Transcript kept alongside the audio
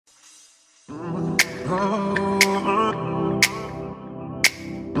Say,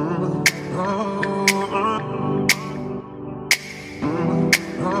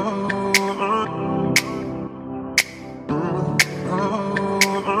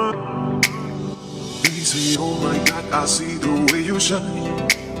 oh my God, I see the way you shine.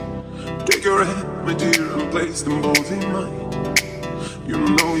 Take your hand, my dear, and place them both in mine. You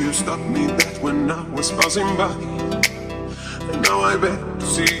know you stopped me that when I was passing by. And now I beg to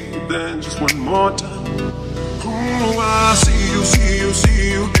see you then just one more time. Oh, I see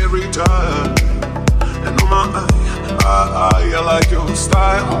you every time. And oh my, I like your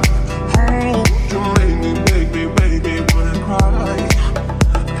style. Oh, you make me wanna cry.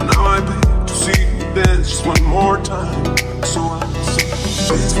 And now I beg to see you dance just one more time. So I say,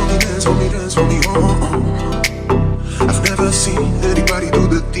 dance for me, dance for me, dance for me, oh. I've never seen anybody do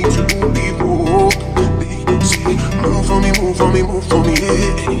the things you do before. They say, move for me, move for me, move for me,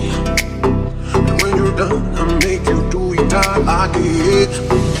 yeah. And when you're done, I make you do it all again.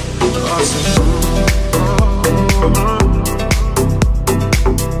 I say,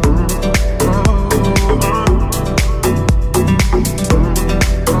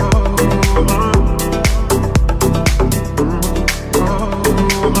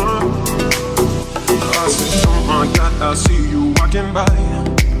 I see you walking by.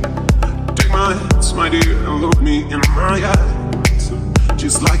 Take my hands, my dear, and look me in my eyes.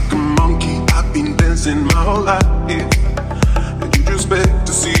 Just like a monkey, I've been dancing my whole life. And you just beg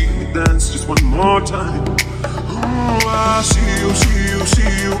to see me dance just one more time. Oh, I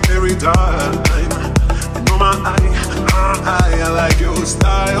see you every time. And oh my, I like your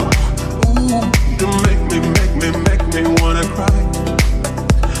style. Ooh, you make me wanna cry.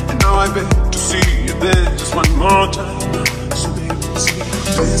 And now I beg to see you dance just one more time. So baby,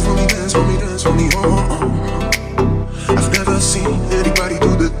 dance for me, dance for me, dance for me, oh. I've never seen anybody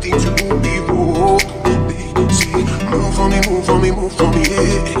do the things you do before. Baby, see, move for me, move for me, move for me,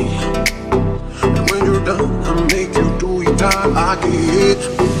 yeah. And when you're done, I make you do it all again.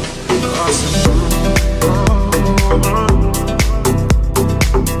 I said,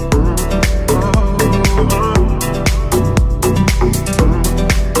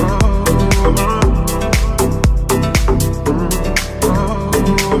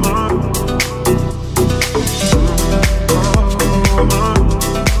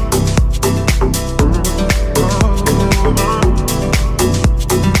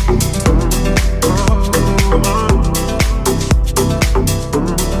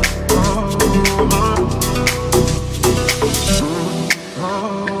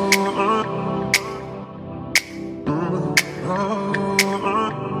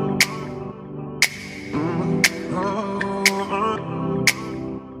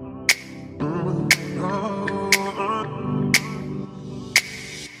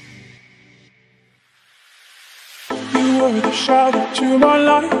 the shadow to my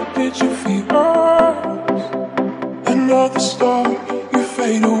light. Did you feel us? Another star, you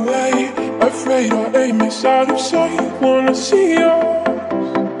fade away. Afraid our aim is out of sight. Wanna see us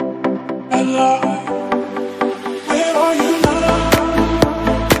alive. Where are you now?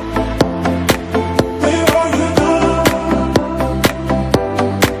 Where are you now?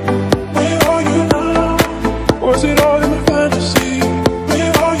 Where are you now? Was it all in my fantasy?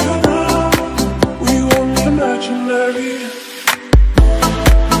 Where are you now? Were you only imaginary?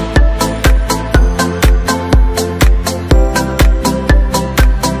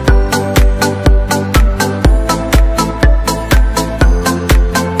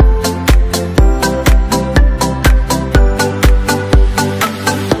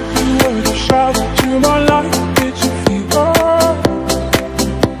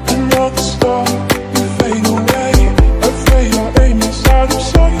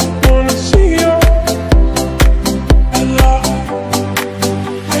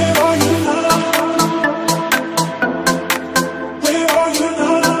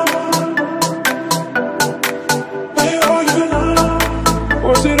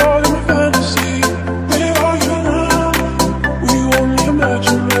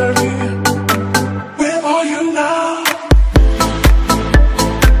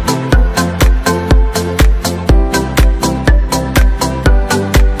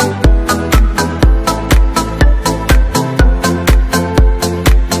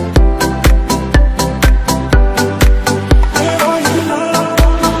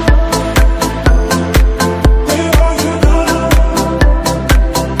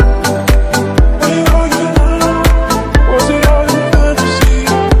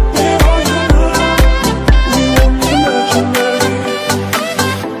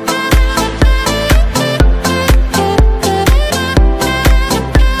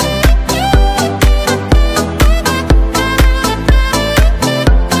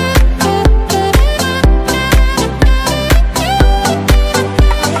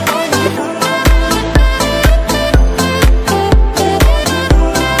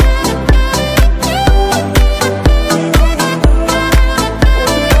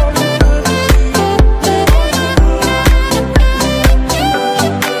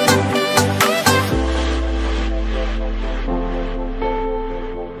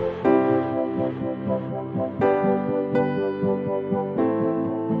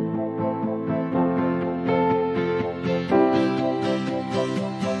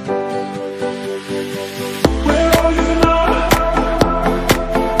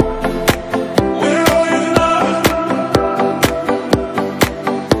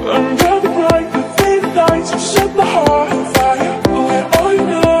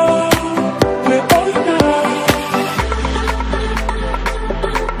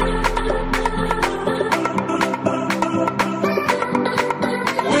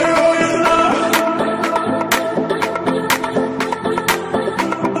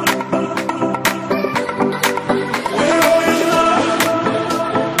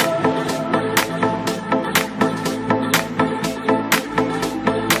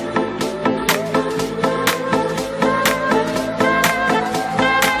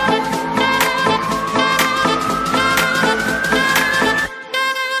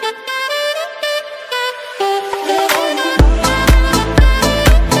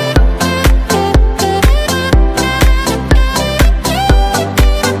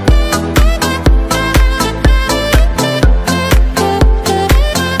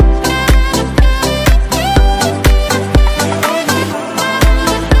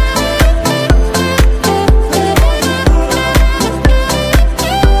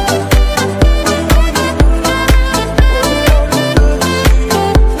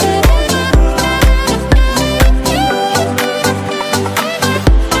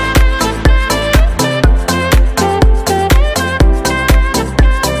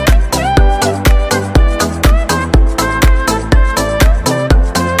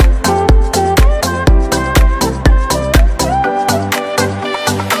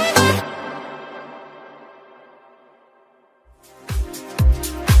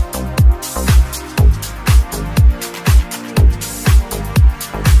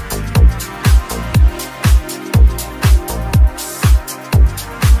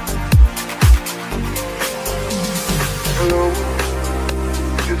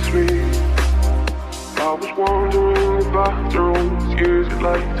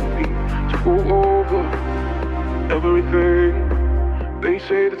 go over everything. They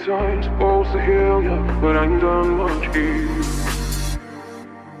say the time's supposed to heal ya, but I ain't done much here.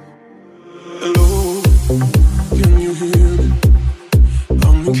 Hello, can you hear me?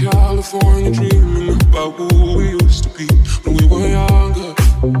 I'm in California dreaming about who we used to be when we were younger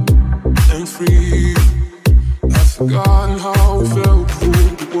and free. I've forgotten how we felt before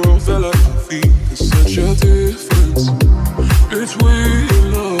the world fell at our feet. There's such a difference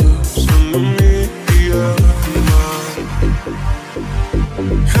between us and me, yeah.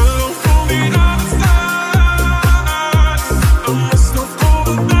 Hello from the other side. I must have called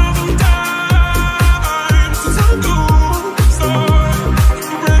 1,000 times since I knew start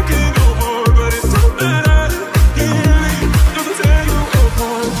breaking your heart, but it's so bad. It really doesn't tear you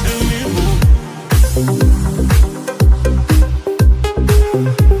apart anymore.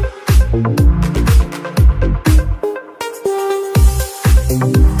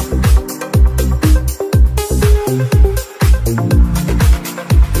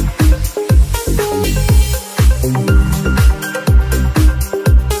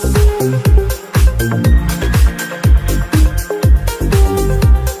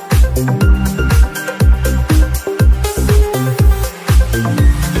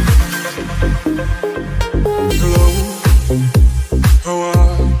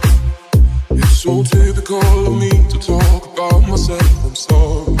 So typical of me to talk about myself. I'm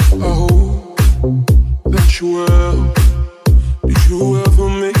sorry. I hope that you will. Did you ever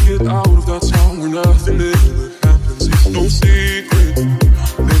make it out of that town where nothing ever happens? It's no secret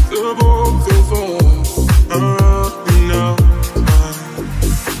that the both of us are running out of time.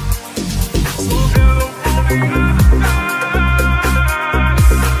 So hello from the other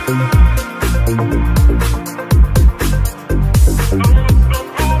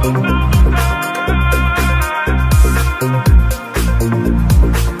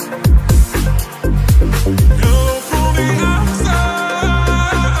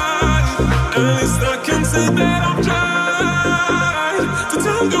say that I've tried to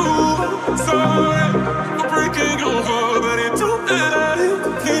tell you I'm sorry for breaking your heart, but it don't matter.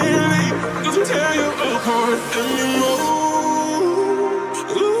 Clearly doesn't tear you apart anymore.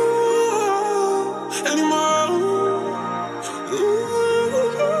 Ooh, anymore. Ooh,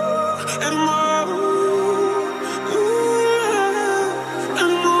 anymore. Ooh,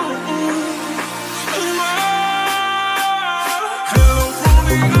 anymore. Anymore. Hello from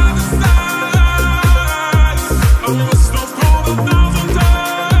the other side. I must have called 1,000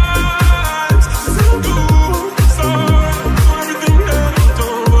 times since I knew sorry for everything that I've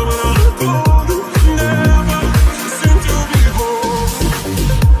done, but when I called you, never seemed to be whole.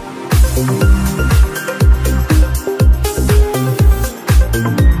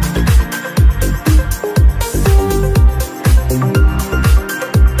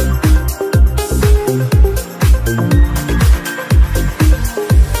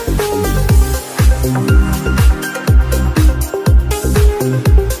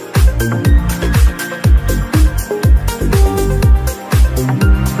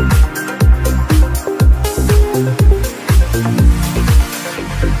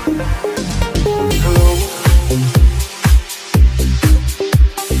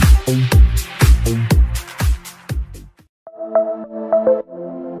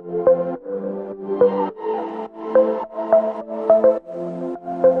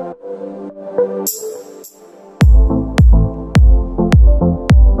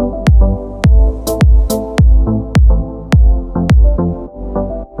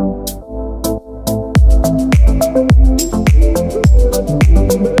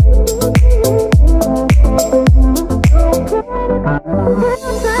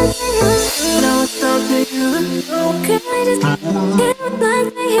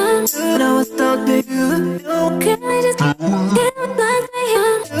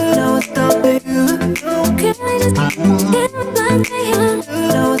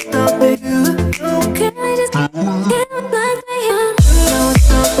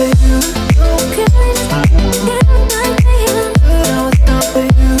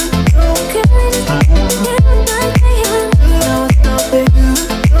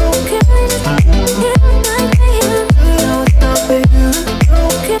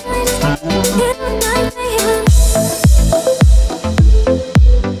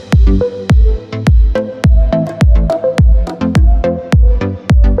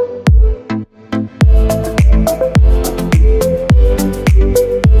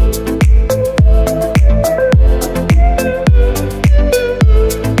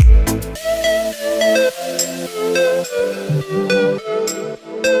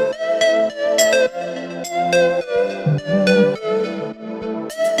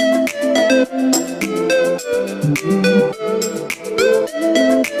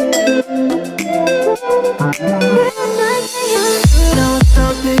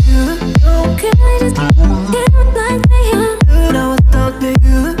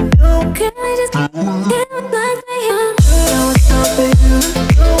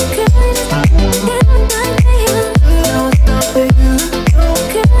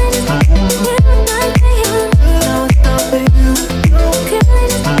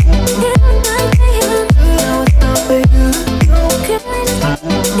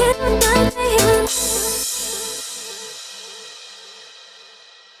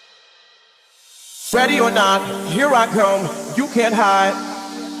 Ready or not, here I come, you can't hide.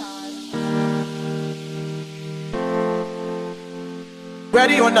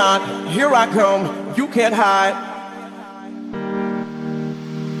 Ready or not, here I come, you can't hide.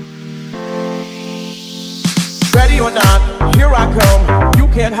 Ready or not, here I come, you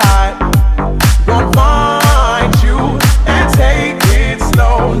can't hide. Gonna find you and take it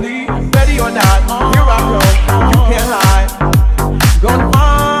slowly. Ready or not, here I come, you can't hide. Gonna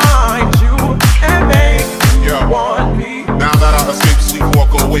find you and make you want me. Now that I escape, sleep,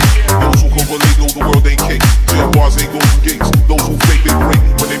 walk away. Those who correlate know the world ain't cake. Jail bars ain't golden gates. Those who fake they break.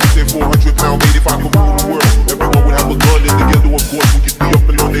 When they meet their 400-pound mate, if I could rule the world, everyone would have a gun and together, of course, we could be up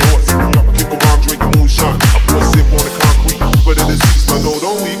and on their horse. I kick around drinking moonshine. I pour a sip on the concrete, but it is cease. I know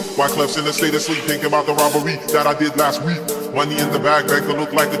don't leave. Why Clef's in a state of sleep, thinking about the robbery that I did last week. Money in the bag, bank to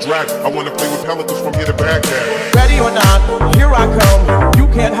look like a drag. I wanna play with pelicans from here to Baghdad. Ready or not, here I come, you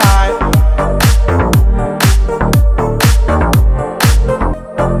can't hide.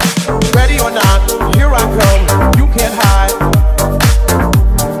 Ready or not, here I come, you can't hide.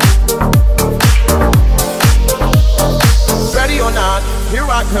 Ready or not, here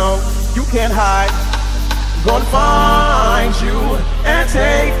I come, you can't hide. Gonna find you and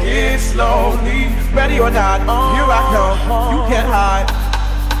take it slowly. Ready or not, here I come, you can't hide.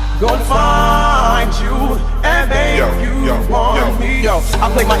 Gonna find you and make you want me. Yo, I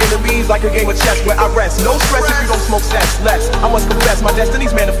play my enemies like a game of chess where I rest. No stress if you don't smoke cess, less. I must confess, my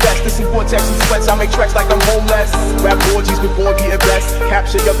destiny's manifest. This is vortex and sweats, I make tracks like I'm homeless. Rap orgies before getting best.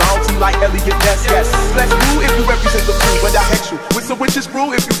 Capture your bounty like Elliot Ness, yes. Bless you if you represent the crew, but I hate you with some witches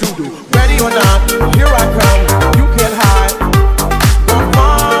brew if you do. Ready or not, here I come, you can't hide. Gonna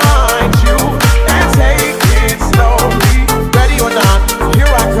find you and take it slowly. Ready or not, here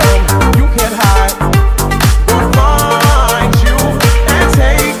I come, you can't hide. Gonna find you and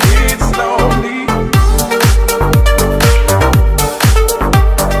take it slowly.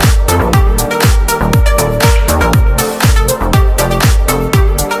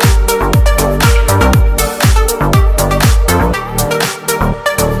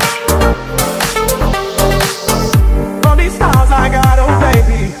 From these stars I got, oh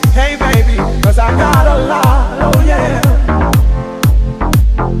baby, hey baby, 'cause I got a lot, oh yeah.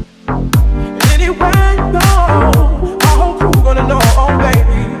 Anywhere you go, my whole crew gonna know, oh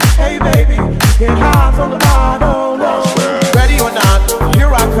baby, hey baby, you can't hide from the bottom, no. Ready or not,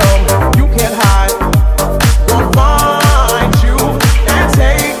 here I come, you can't hide. Gonna find you and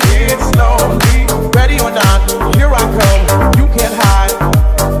take it slowly. Ready or not, here I come, you can't hide.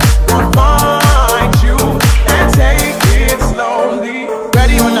 Gonna find you and take it slowly.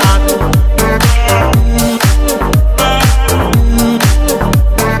 Ready or not.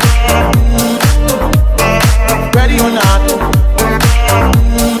 Ready or not.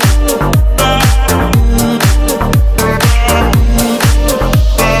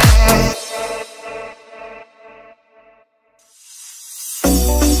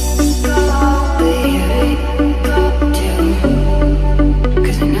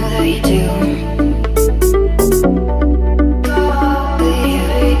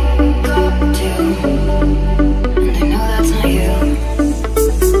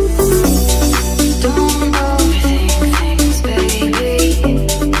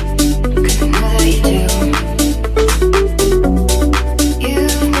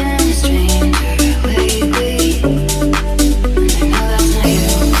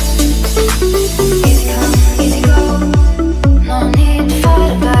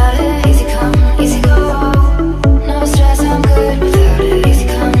 Easy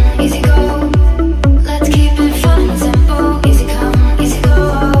come, easy go.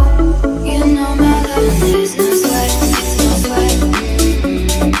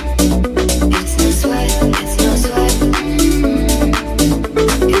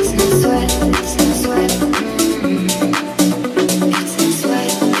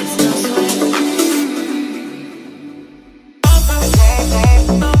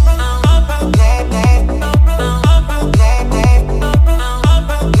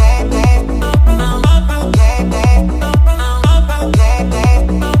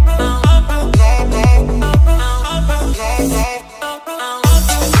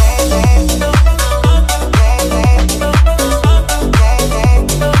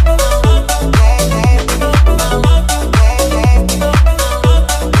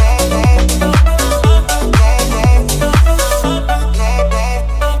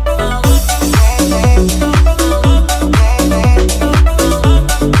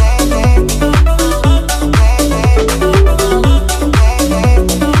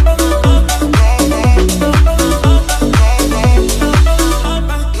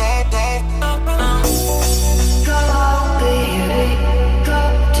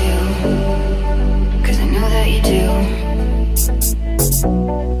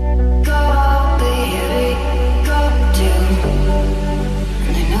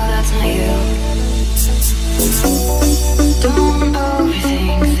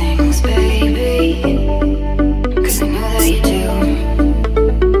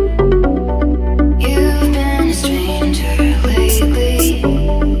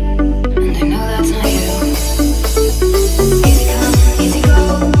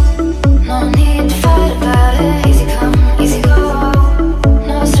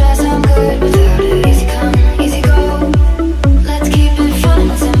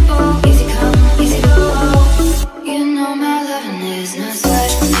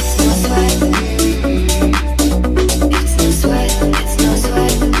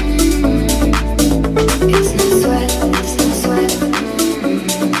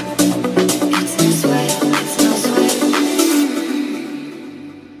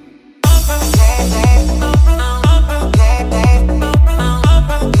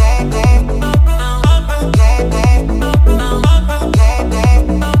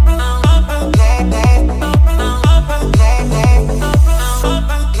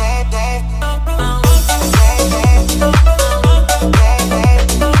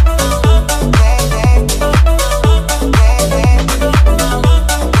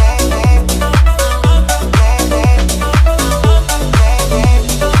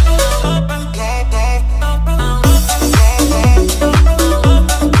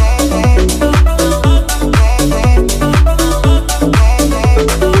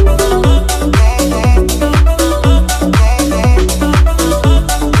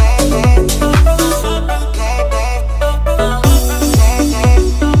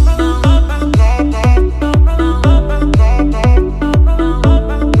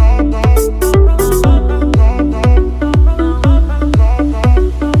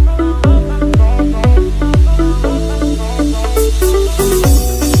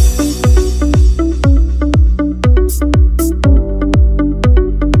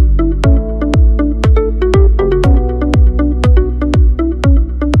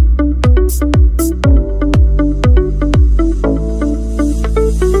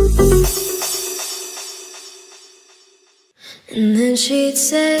 she'd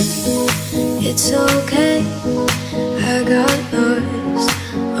say, it's okay, I got yours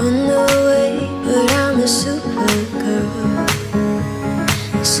on the way. But I'm a super girl,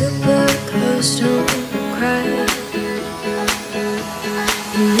 super girls don't cry.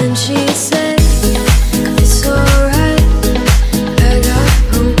 And then she'd say, it's alright, I got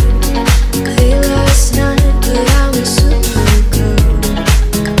home late last night. But I'm a super girl,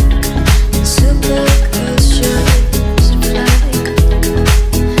 super girls just fly.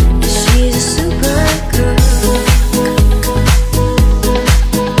 She's a super girl.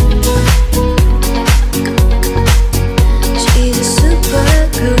 She's a super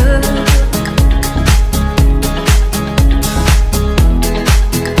girl.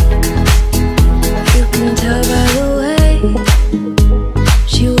 You can tell by the way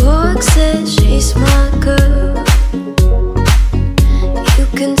she walks that she's my girl. You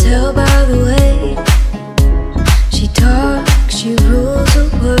can tell by the way she talks, she rules the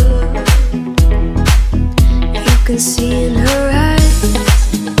world. You can see in her eyes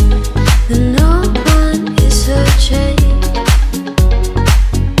that no one is her chain.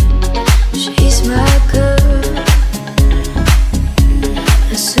 She's my girl,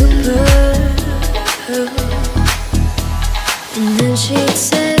 a super girl. And then she'd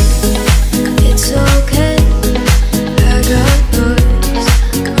say, it's okay, I got yours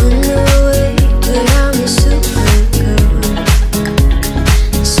on the way. But I'm a super girl,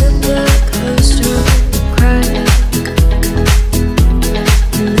 super girls don't cry.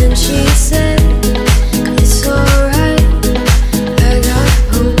 And then she'd say, it's alright, I got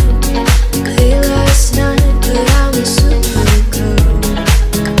home late last night. But I'm a super girl,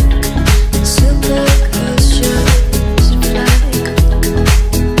 super girls just fly.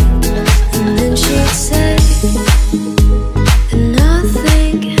 And then she'd say that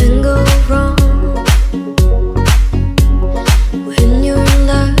nothing can go wrong when you're in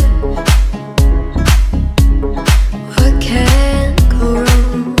love. What can go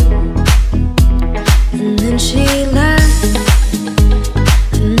wrong? And then she laughed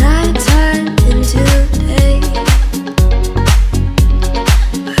the nighttime into day,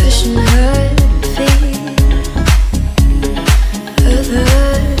 pushing her feet further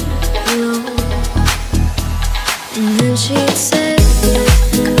along. And then she'd say,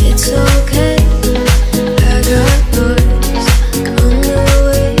 it's okay, I got yours on the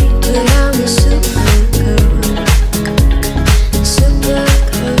way. But I'm a super girl, super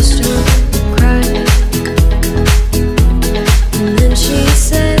girls don't cry. And then she'd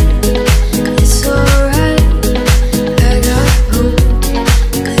say, it's alright, I got home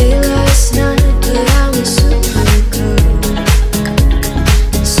late last night. But I'm a super girl,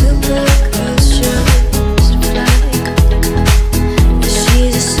 super girls just fly.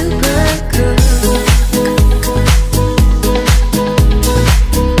 She's a super girl.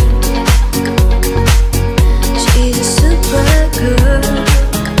 She's a super girl.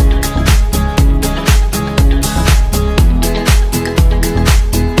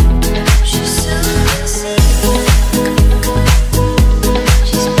 She's so sweet.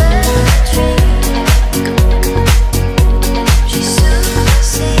 She's poetry. She's so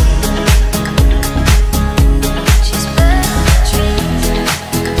sweet. She's poetry.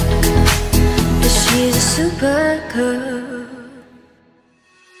 But she's a super girl.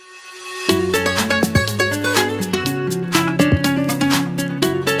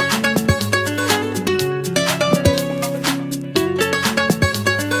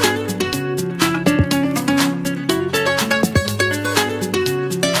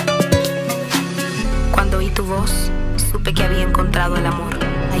 Cuando oí tu voz, supe que había encontrado el amor.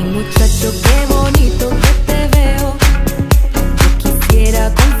 Ay, muchacho, qué bonito que te veo. Yo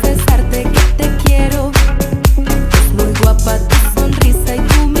quisiera confesarte que te quiero. Es muy guapa tu sonrisa y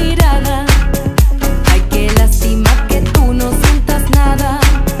tu mirada. Ay, qué lástima que tú no sientas nada.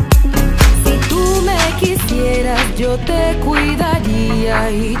 Si tú me quisieras, yo te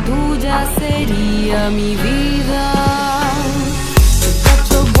cuidaría y tuya sería mi vida.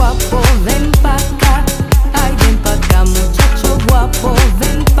 Muchacho guapo, ven pa' acá. Ay, ven pa' acá, muchacho guapo,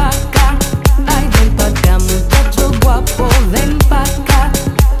 ven pa' acá. Ay, ven pa' acá, muchacho guapo, ven pa' acá.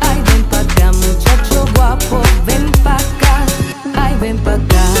 Ay, ven pa' acá, muchacho guapo, ven pa' acá. Ay, ven pa'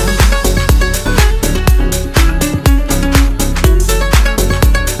 acá.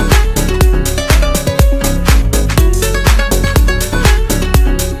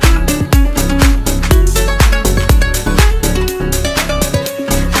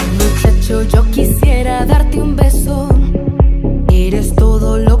 Ay, muchacho, yo quisiera darte un beso. Eres todo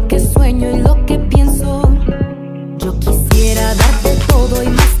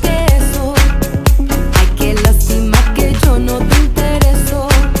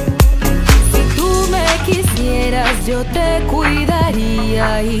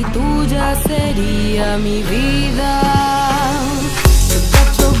y tuya sería mi vida.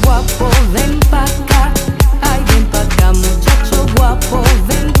 Muchacho guapo, ven pa' acá. Ay, ven pa' acá, muchacho guapo,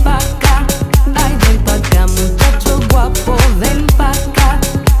 ven pa' acá. Ay, ven pa' acá, muchacho guapo, ven pa' acá.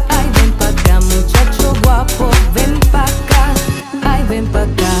 Ay, ven pa' acá, muchacho guapo, ven pa' acá. Ay, ven pa'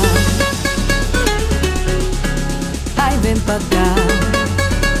 acá. Ay, ven pa' acá.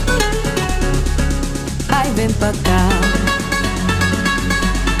 Ay, ven pa' acá.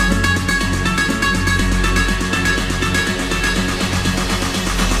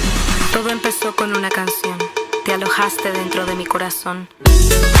 Todo empezó con una canción. Te alojaste dentro de mi corazón.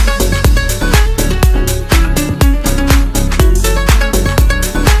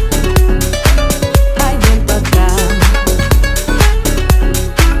 Ay, ven pa' acá.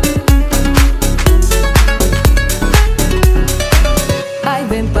 Ay,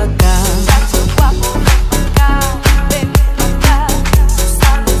 ven pa' acá. Muchacho guapo, ven pa' acá. Ven pa' acá. Tú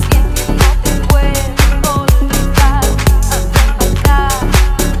sabes bien que no te puedo olvidar. Ven pa' acá.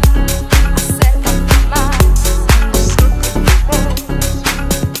 Acércate más.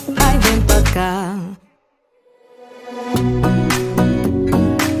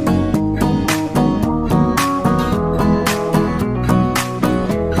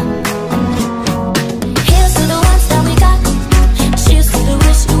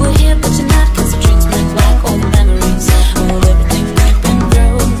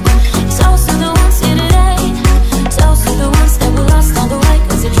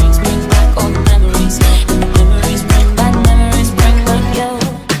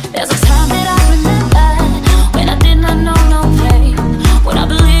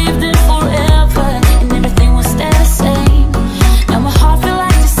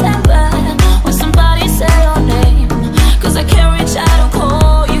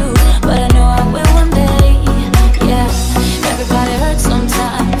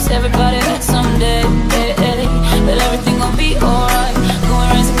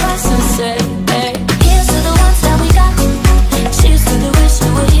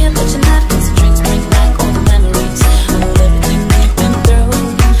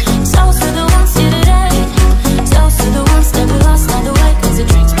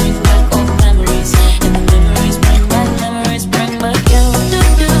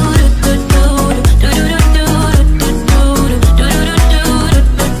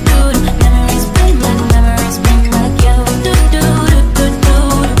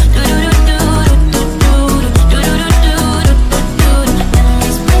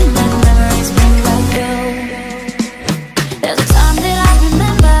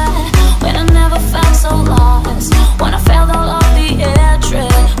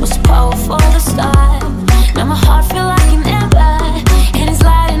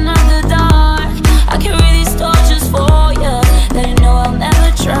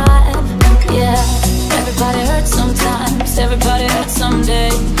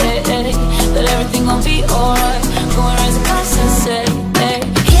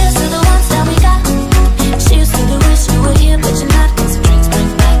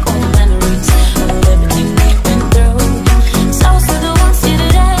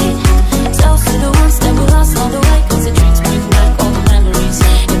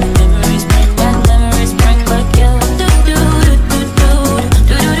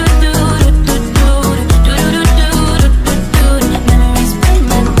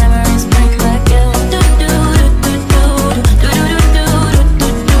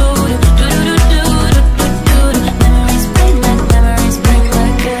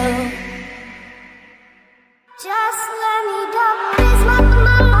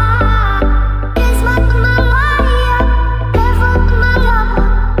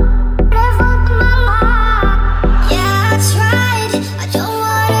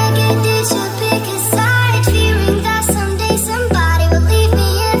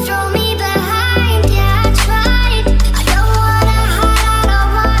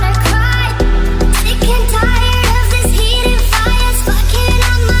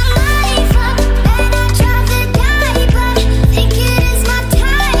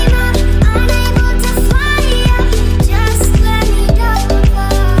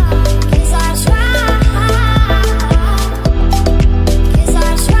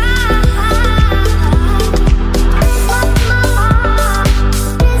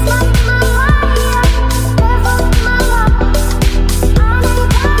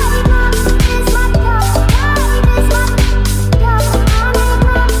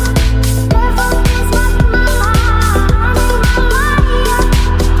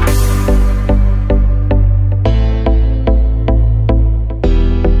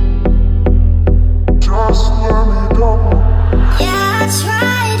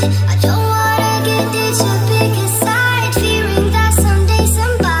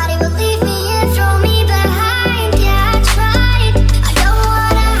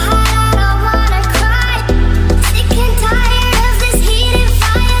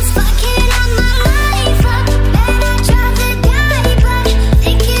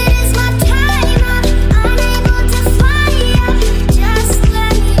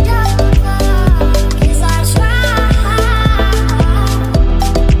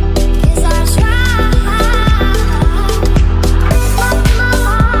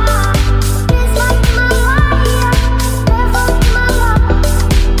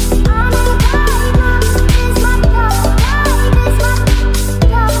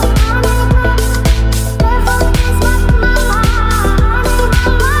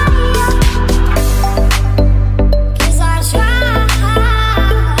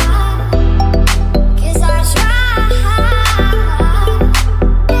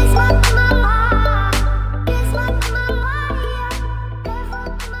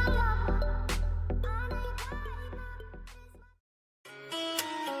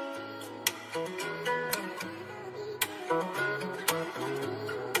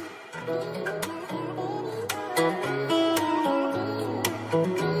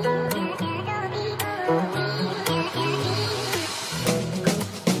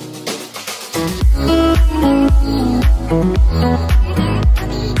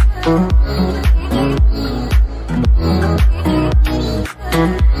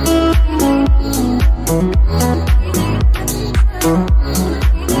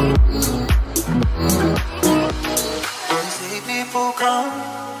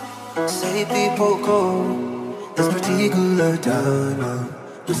 Say people go, this particular time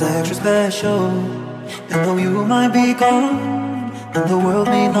was extra special. And though you might be gone, and the world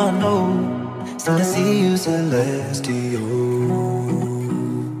may not know, still I see you celestial.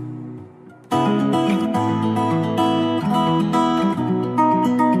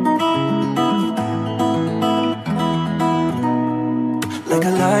 Like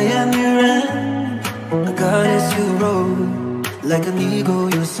a lion you ran, a goddess you rode. Like an eagle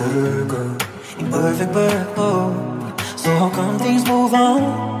you circle, in perfect purple. So how come things move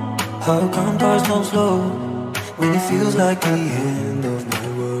on? How come cars don't slow when it feels like the end of my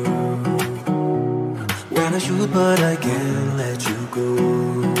world? When I shoot but I can't let you go.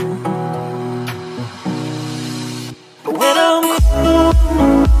 But when I'm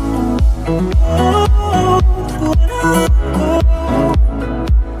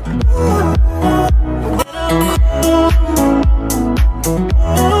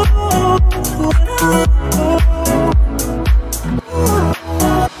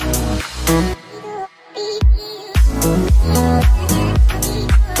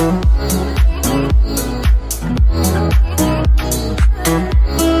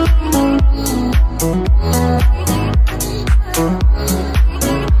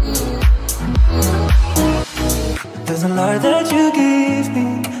there's a light that you give me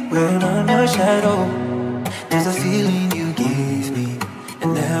when I'm your shadow. There's a feeling you give me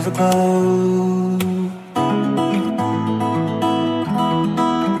and never grows.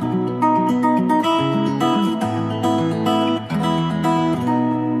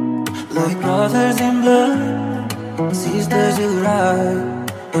 Like brothers in blood, sisters who ride,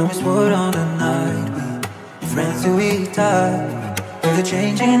 and we swore on the night we friends who we died. With the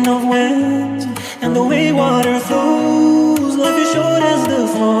changing of winds and the way water flows, life is short as the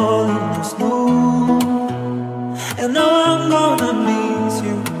falling of snow. And now I'm gonna miss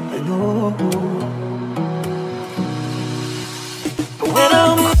you, I know. But when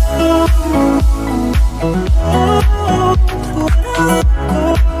I'm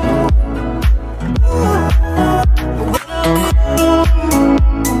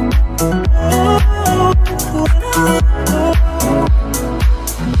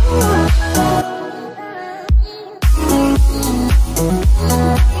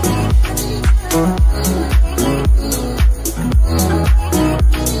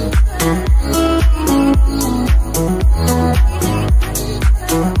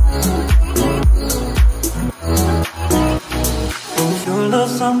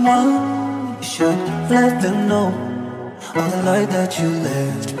someone, you should let them know all the light that you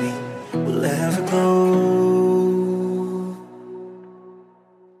left me will ever grow.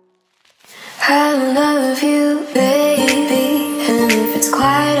 I love you, baby, and if it's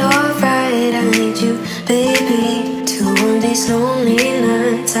quite alright, I need you, baby, to warm these lonely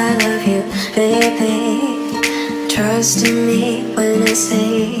nights. I love you, baby, trust in me when I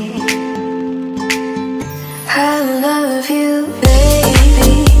say I love you,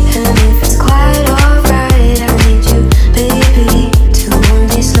 baby, and if it's quite alright, I need you, baby, to warm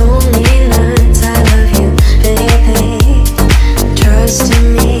these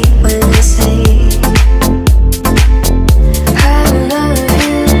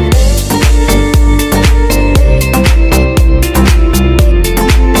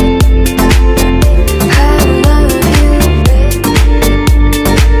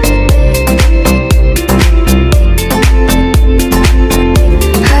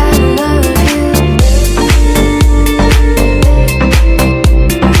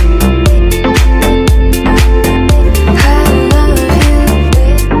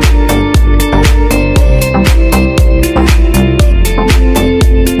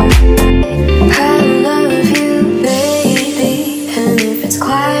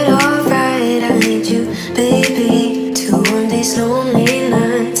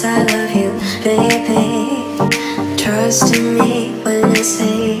I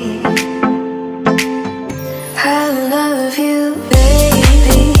say I love you,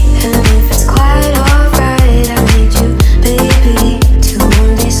 baby. And if it's quite alright, I need you, baby, to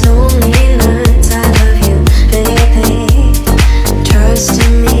warm these lonely nights. I love you, baby. Trust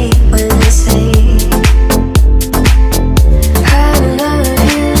in me when I say I love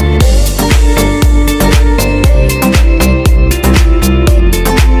you.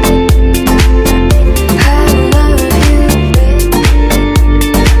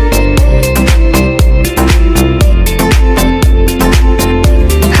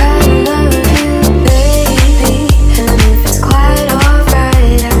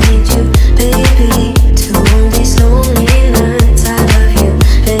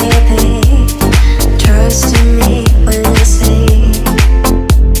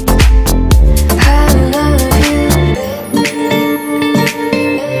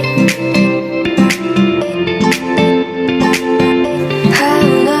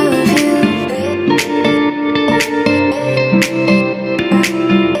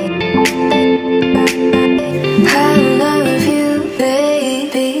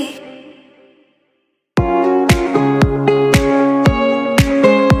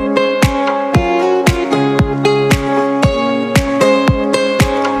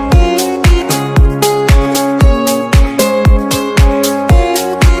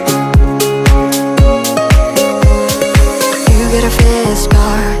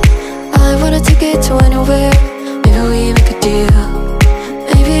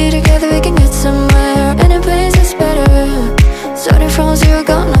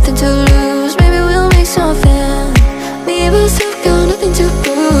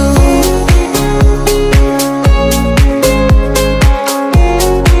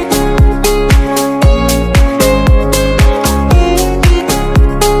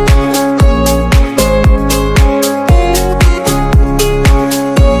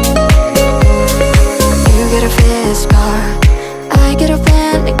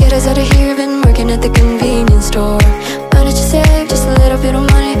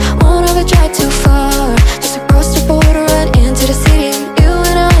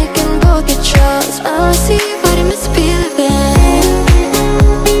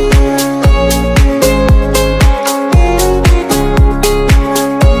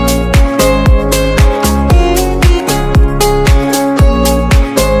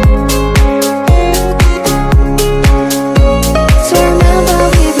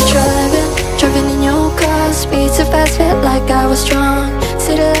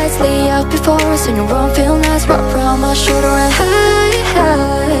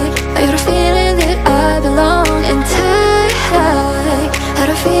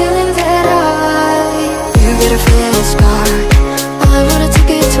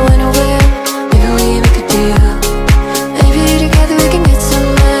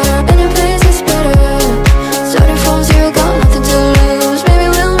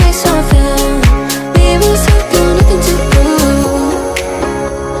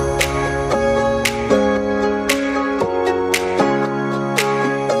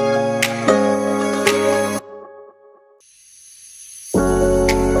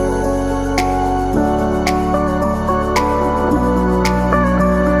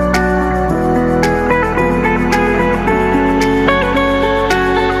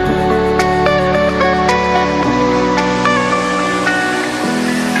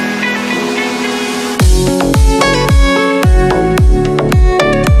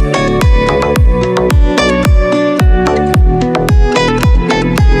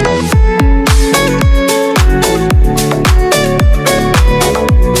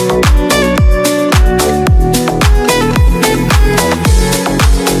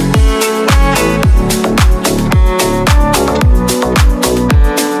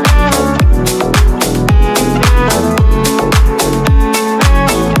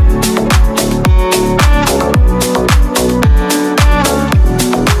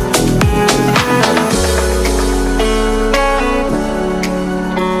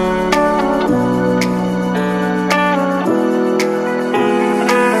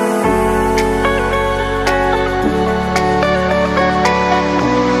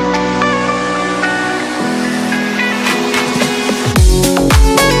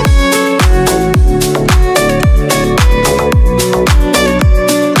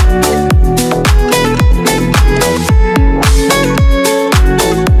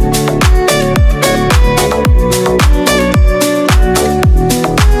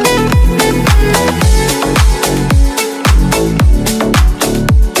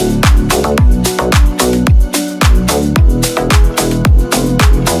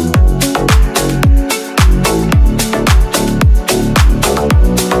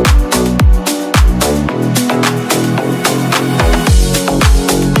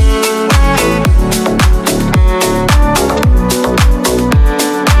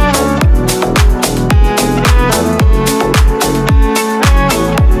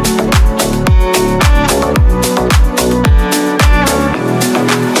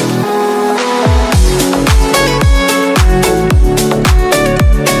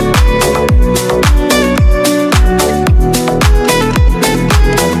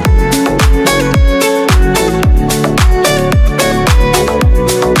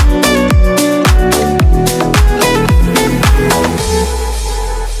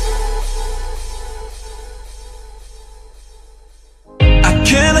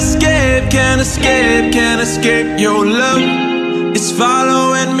 your love is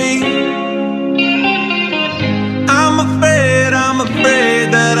following me. I'm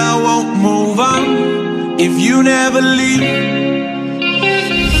afraid that I won't move on if you never leave.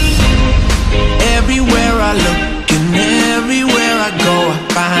 Everywhere I look and everywhere I go, I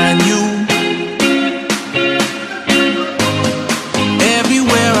find you.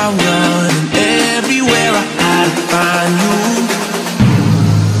 Everywhere I run and everywhere I hide, I find you.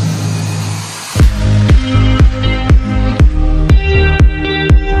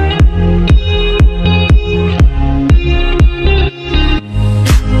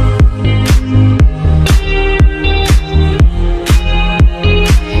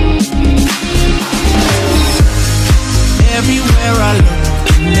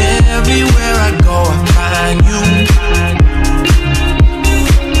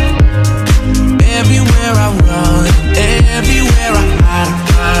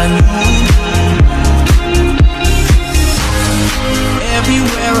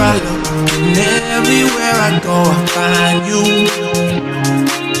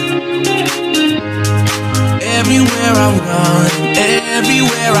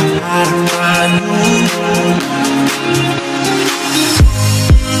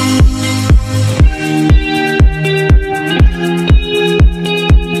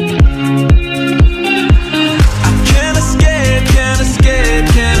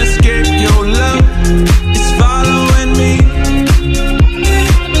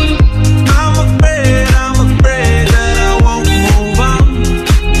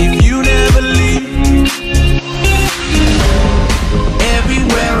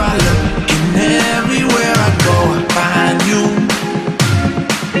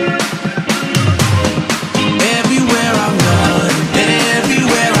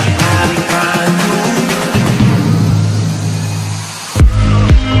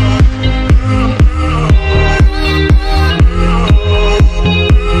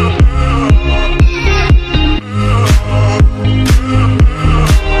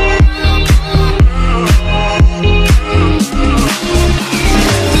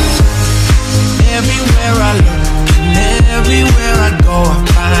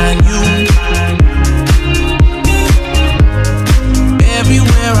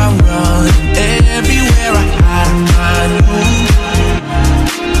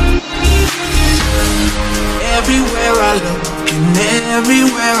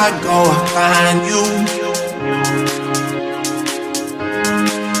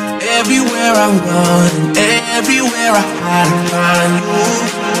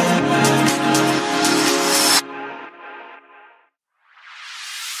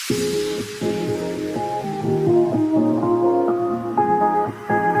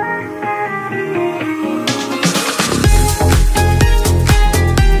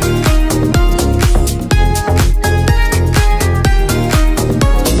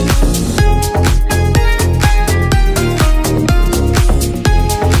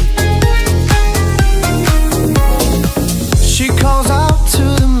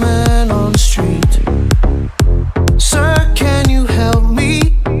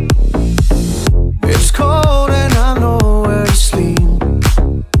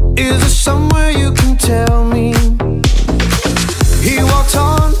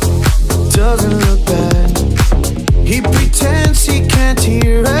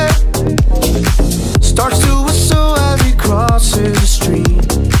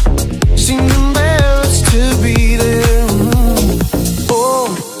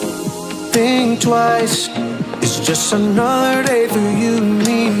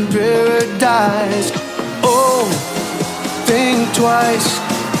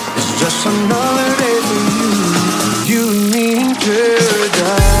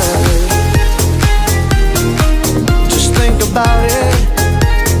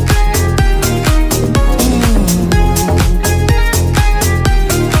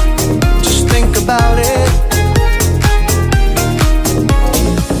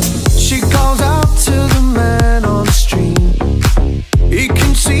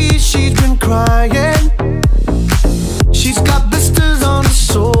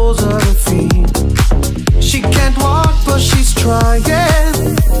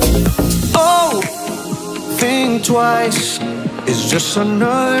 Just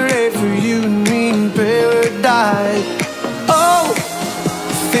another day for you and me in paradise. Oh,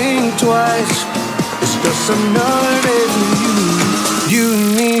 think twice. It's just another day for you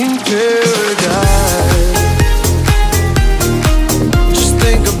and me in paradise. Just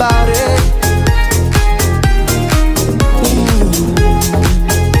think about it.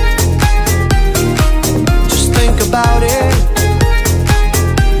 Just think about it.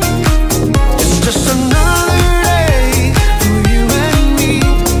 It's just another day.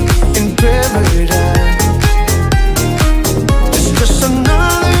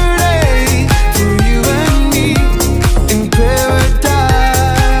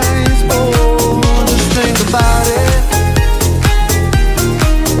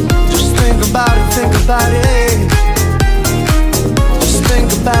 about it. Just think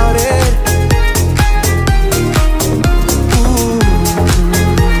about it.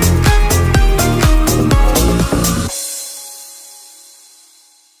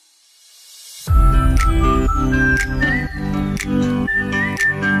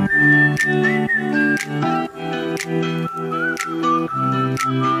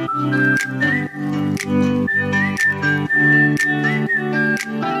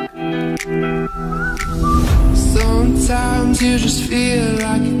 Sometimes you just feel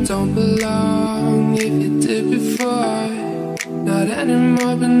like you don't belong. If you did before, not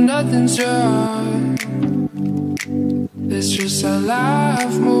anymore, but nothing's wrong. It's just how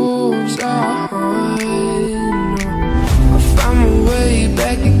life moves on. I'll find my way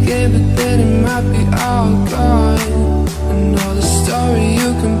back again, but then it might be all gone. I know the story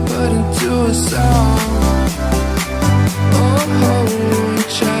you can put into a song. Oh,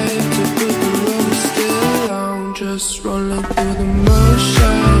 try to put the road still on, just rolling through the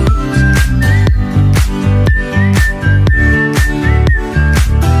motions.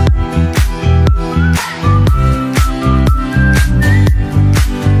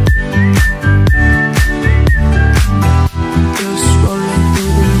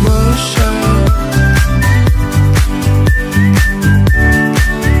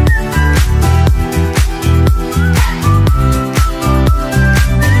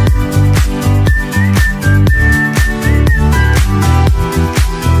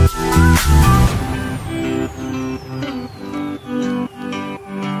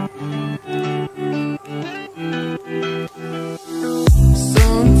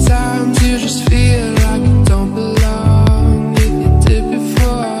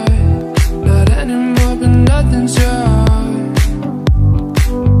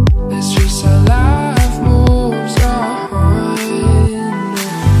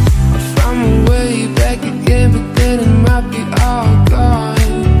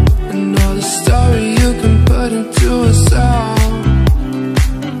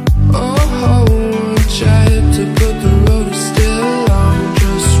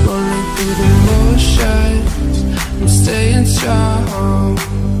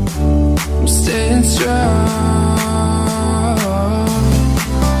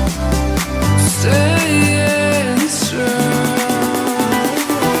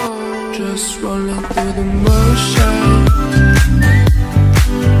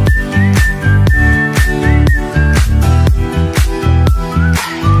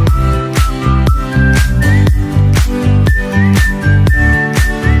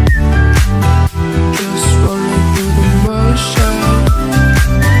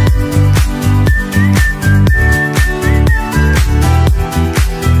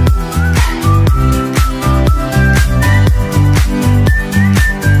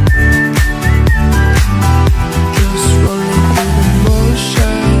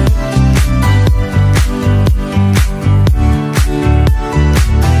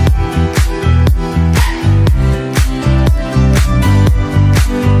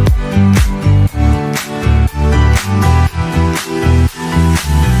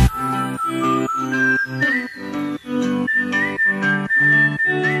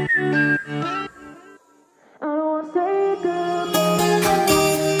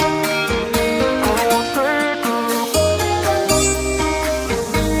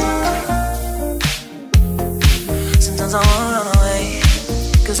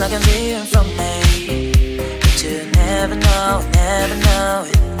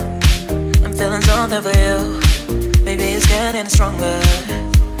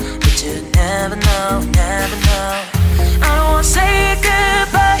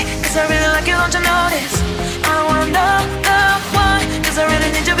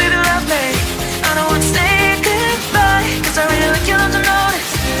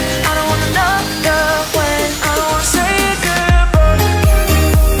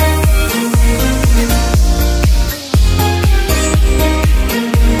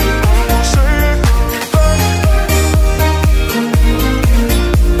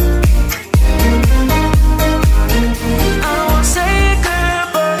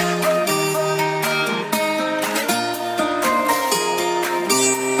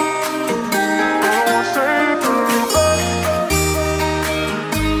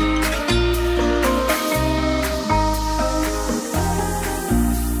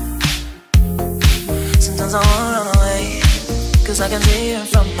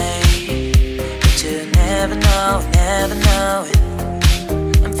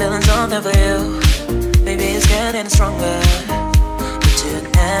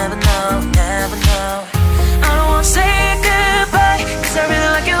 I don't wanna say goodbye, 'cause I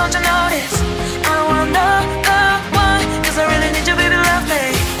really like you, don't you notice? I don't wanna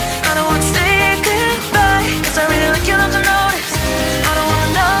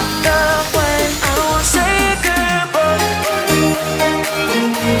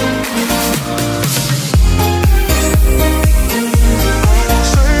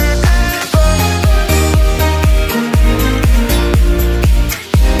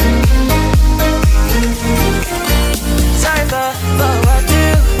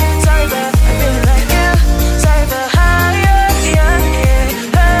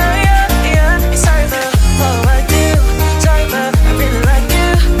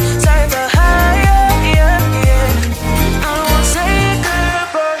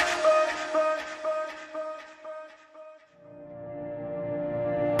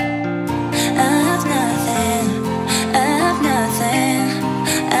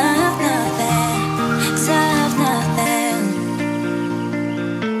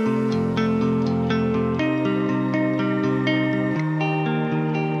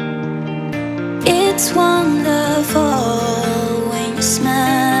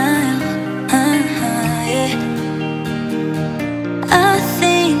I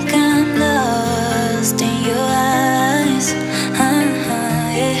think I'm lost in your eyes.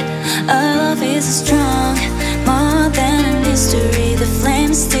 Yeah. Our love is strong, more than a mystery. The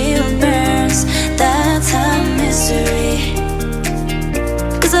flame still burns, that's our misery.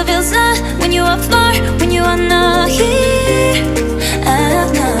 Cause I feel sad when you are far, when you are not here. I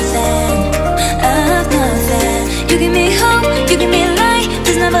have nothing, I have nothing. You give me hope, you give me light,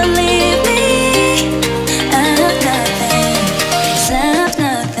 please never leave me. I have nothing, 'cause I have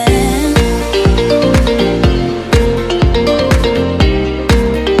nothing.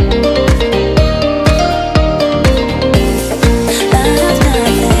 I have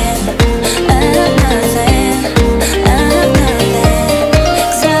nothing, I have nothing, I have nothing,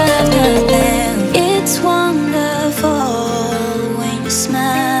 'cause I have nothing. It's wonderful when you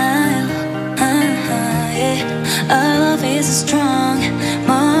smile. Yeah. Our love is strong,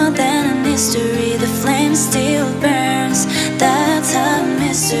 more than a mystery. The flame still burns, that's our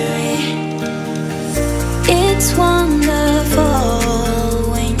misery. It's wonderful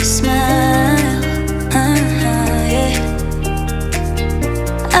when you smile. Yeah.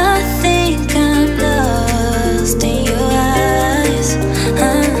 I think I'm lost in your eyes.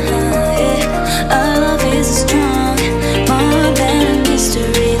 Yeah. Our love is strong, more than a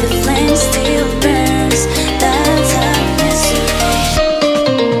mystery. The flame still burns, that's our misery.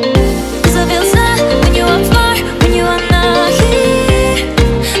 'Cause I feel sad when you are far, when you are not here.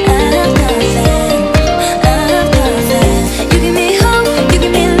 I have nothing, I have nothing. You give me hope, you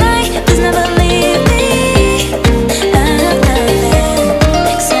give me light, please never leave me. I have nothing,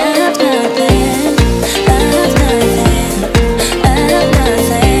 'cause I have nothing, I have nothing, I have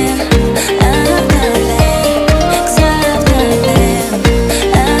nothing, I have nothing, 'cause I have nothing,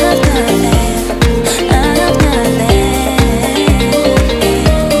 I have nothing, I have nothing.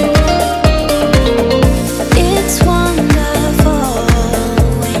 It's wonderful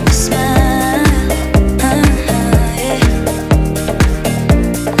when you smile. Yeah.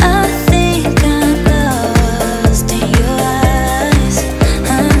 I think I'm lost in your eyes.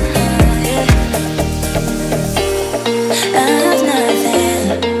 Yeah. I have nothing,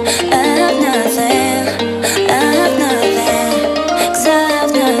 I have nothing, I have nothing, 'cause I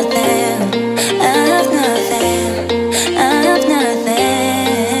have nothing, I have nothing, I have nothing.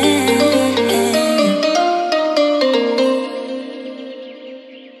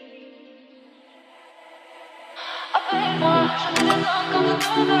 Appelle-moi, je te besoin quand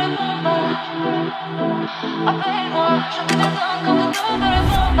tu ne me réponds pas. Appelle-moi, je te besoin quand tu ne me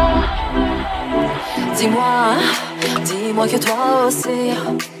réponds pas. Dis-moi, dis-moi que toi aussi,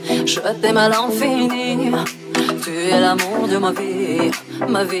 je t'aime à l'infini. Tu es l'amour de ma vie,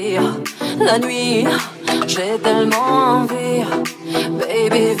 ma vie. La nuit, j'ai tellement envie.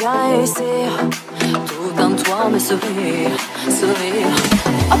 Baby, viens ici. Tout en toi me sourit, sourit.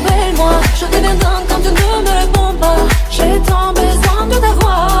 Appelle-moi, je deviendrai quand tu ne me réponds pas. J'ai tant besoin de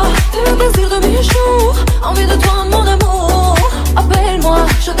t'avoir, du plaisir de mes jours, envie de toi mon amour. Appelle-moi,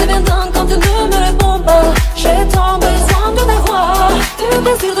 je deviendrai quand tu ne me réponds pas. J'ai tant besoin de t'avoir, du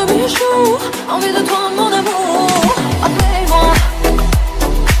plaisir de mes jours, envie de toi mon amour. Appelle-moi,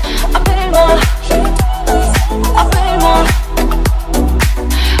 appelle-moi, appelle-moi.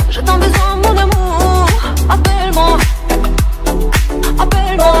 J'ai tant besoin mon amour. Appelle-moi,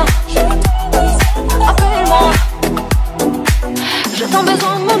 appelle-moi, appelle-moi. J'ai tant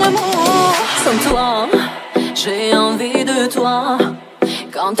besoin de mon amour. Sans toi, j'ai envie de toi.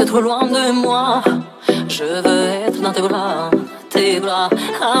 Quand t'es trop loin de moi, je veux être dans tes bras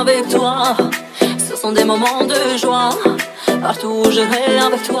avec toi. Ce sont des moments de joie, partout où je vais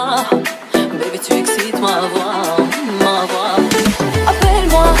avec toi. Baby, tu excites ma voix, ma voix.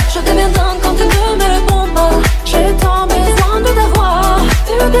 Appelle-moi, je deviendrai quand tu ne me réponds pas. J'ai tant besoin de t'avoir,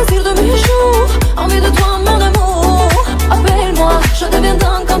 du plaisir de mes jours, envie de toi mon amour. Appelle-moi, je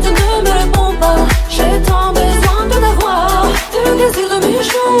deviendrai quand tu ne me réponds pas. J'ai tant besoin de t'avoir, du plaisir de mes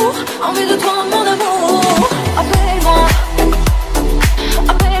jours, envie de toi mon amour. Appelle-moi,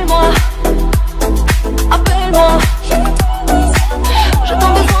 appelle-moi, appelle-moi. J'ai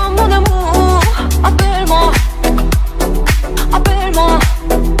tant besoin de mon amour. Appelle-moi, appelle-moi,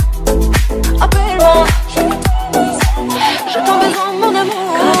 appelle-moi. J'ai tant besoin de mon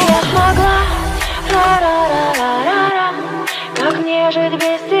amour. Как я смогла, ра-ра-ра-ра-ра-ра, как мне жить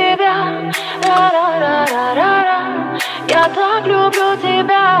без тебя, ра-ра-ра-ра-ра-ра. Я так люблю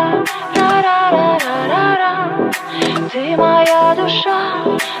тебя, ра-ра-ра-ра-ра-ра. Ты моя душа,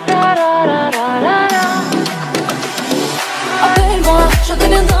 ра-ра-ра-ра-ра-ра. Appelle-moi, je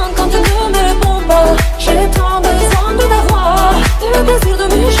deviendrai quand tu ne me réponds pas. J'ai tant besoin de t'avoir, du plaisir de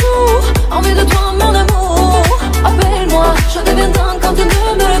mes jours, envie de toi mon amour. Appelle-moi, je deviendrai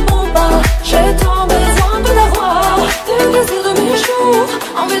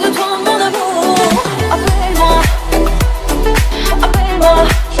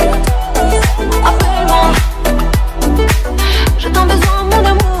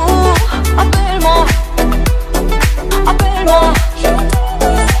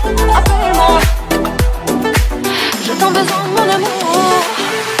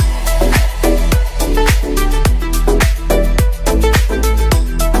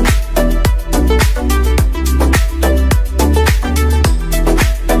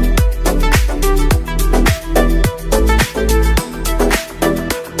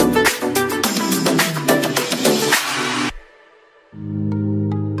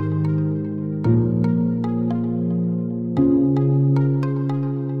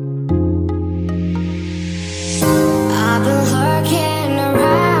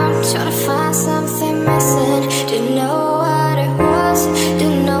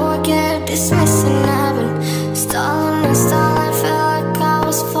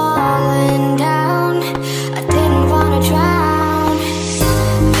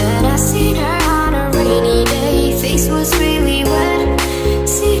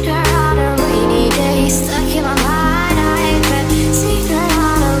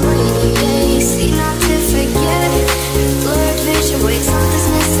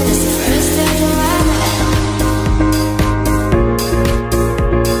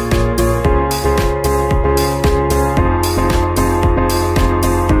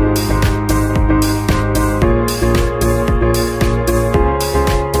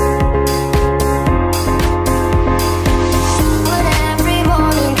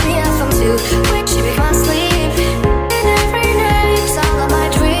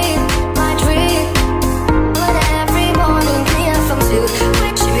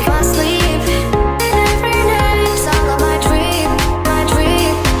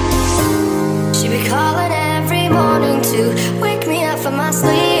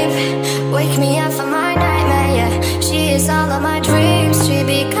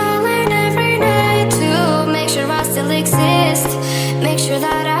sure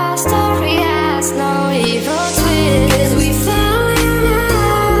that our story has no evil twist. 'Cause we found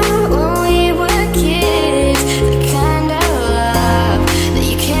out when we were kids, the kind of love that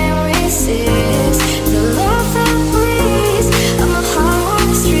you can't resist, the love that bleeds on my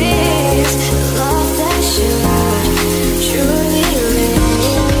heart streets, the love that should truly live.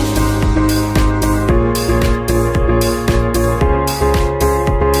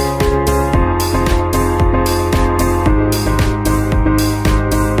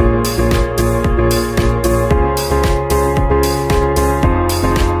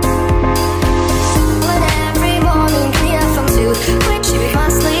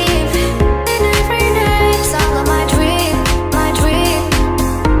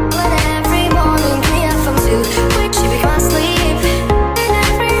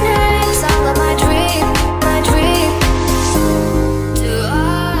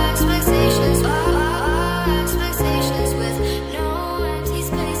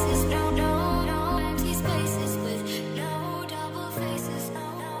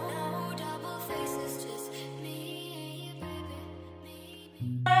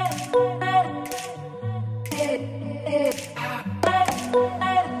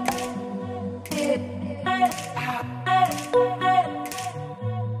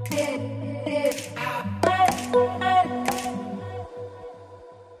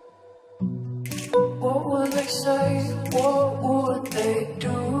 What would they say? What would they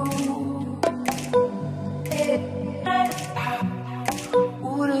do?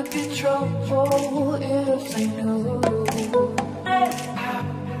 Would it be trouble if they knew?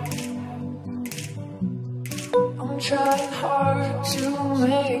 I'm trying hard to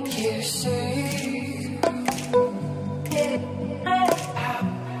make you see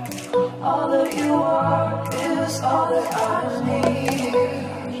all that you are is all that I need.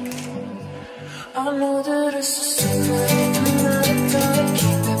 I know that it's a secret.